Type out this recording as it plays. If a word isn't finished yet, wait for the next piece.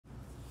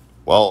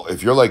Well,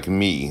 if you're like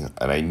me,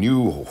 and I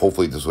knew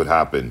hopefully this would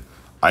happen,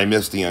 I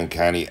missed the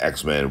Uncanny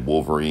X-Men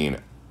Wolverine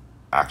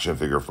action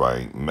figure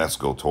by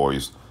Mezco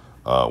Toyz,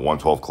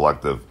 112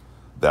 Collective,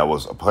 that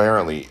was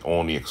apparently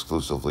only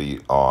exclusively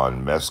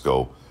on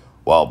Mezco,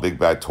 while Big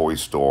Bad Toy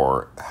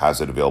Store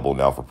has it available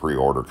now for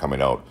pre-order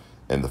coming out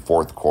in the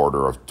fourth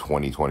quarter of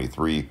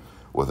 2023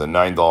 with a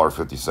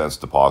 $9.50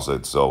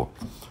 deposit. So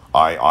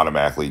I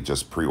automatically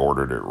just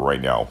pre-ordered it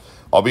right now.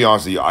 I'll be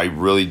honest with you, I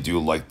really do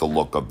like the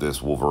look of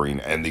this Wolverine,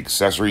 and the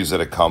accessories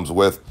that it comes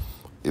with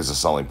is a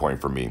selling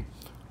point for me.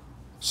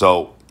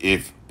 So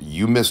if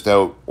you missed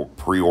out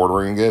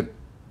pre-ordering it,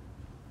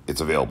 it's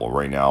available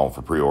right now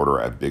for pre-order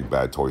at Big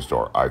Bad Toy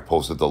Store. I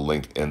posted the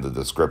link in the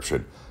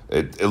description.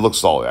 It looks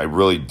solid. I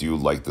really do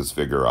like this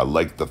figure. I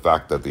like the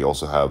fact that they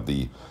also have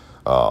the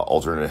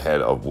alternate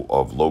head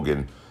of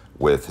Logan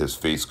with his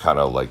face kind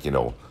of like, you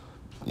know,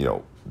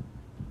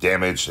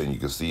 damaged, and you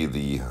can see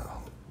the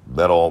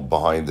metal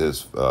behind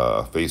his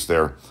face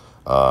there.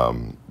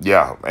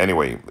 Yeah,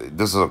 anyway,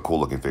 this is a cool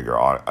looking figure.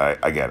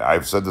 Again,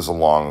 I've said this a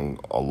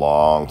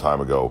long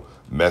time ago.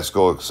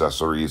 Mezco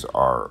accessories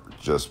are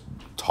just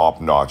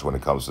top notch when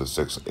it comes to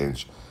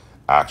 6-inch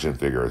action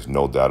figures,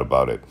 no doubt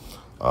about it.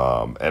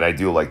 And I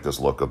do like this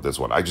look of this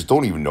one. I just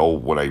don't even know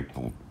when I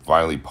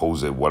finally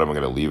pose it what am I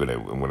going to leave in it,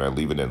 when I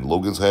leave it in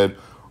Logan's head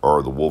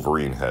or the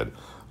Wolverine head.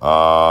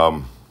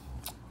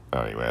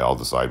 Anyway, I'll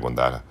decide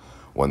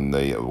when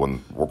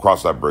we'll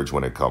cross that bridge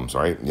when it comes,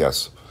 right?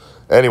 Yes.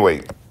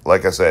 Anyway,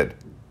 like I said,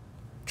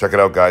 check it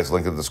out, guys.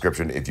 Link in the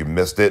description. If you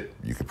missed it,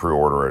 you can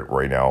pre-order it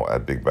right now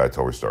at Big Bad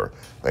Toy Store.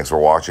 Thanks for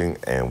watching,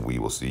 and we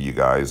will see you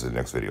guys in the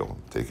next video.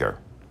 Take care.